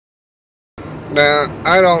Now,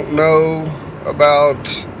 I don't know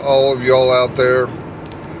about all of y'all out there.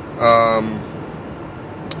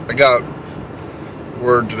 I got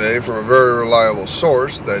word today from a very reliable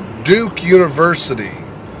source that Duke University,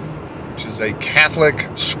 which is a Catholic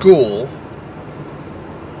school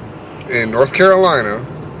in North Carolina,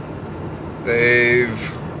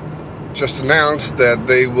 they've just announced that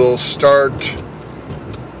they will start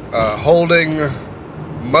holding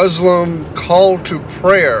Muslim call to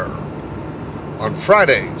prayer on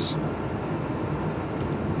Fridays.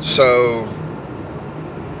 So,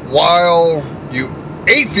 while you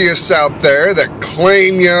atheists out there that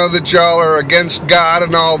claim, that y'all are against God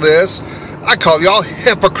and all this, I call y'all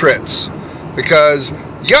hypocrites, because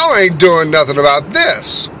y'all ain't doing nothing about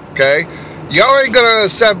this, okay? Y'all ain't gonna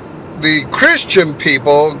accept the Christian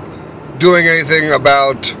people doing anything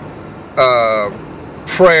about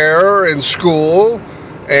prayer in school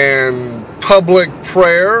and public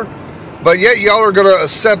prayer, but yet y'all are gonna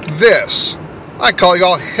accept this. I call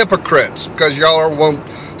y'all hypocrites, because y'all won't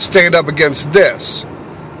stand up against this.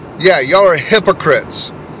 Yeah, y'all are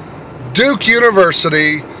hypocrites. Duke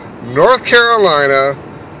University, North Carolina,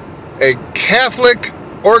 a Catholic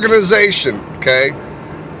organization, okay?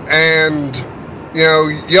 And,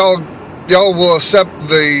 y'all will accept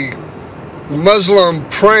the Muslim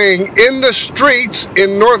praying in the streets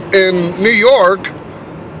in New York,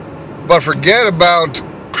 but forget about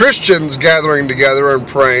Christians gathering together and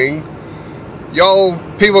praying. Y'all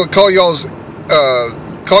people call yourselves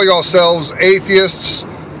atheists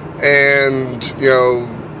and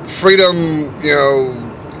freedom,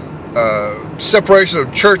 separation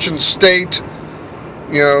of church and state,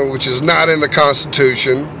 which is not in the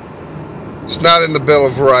Constitution. It's not in the Bill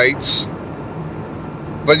of Rights.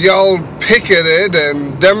 But y'all picketed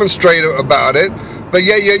and demonstrate about it, but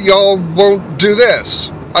yet y'all won't do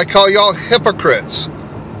this. I call y'all hypocrites.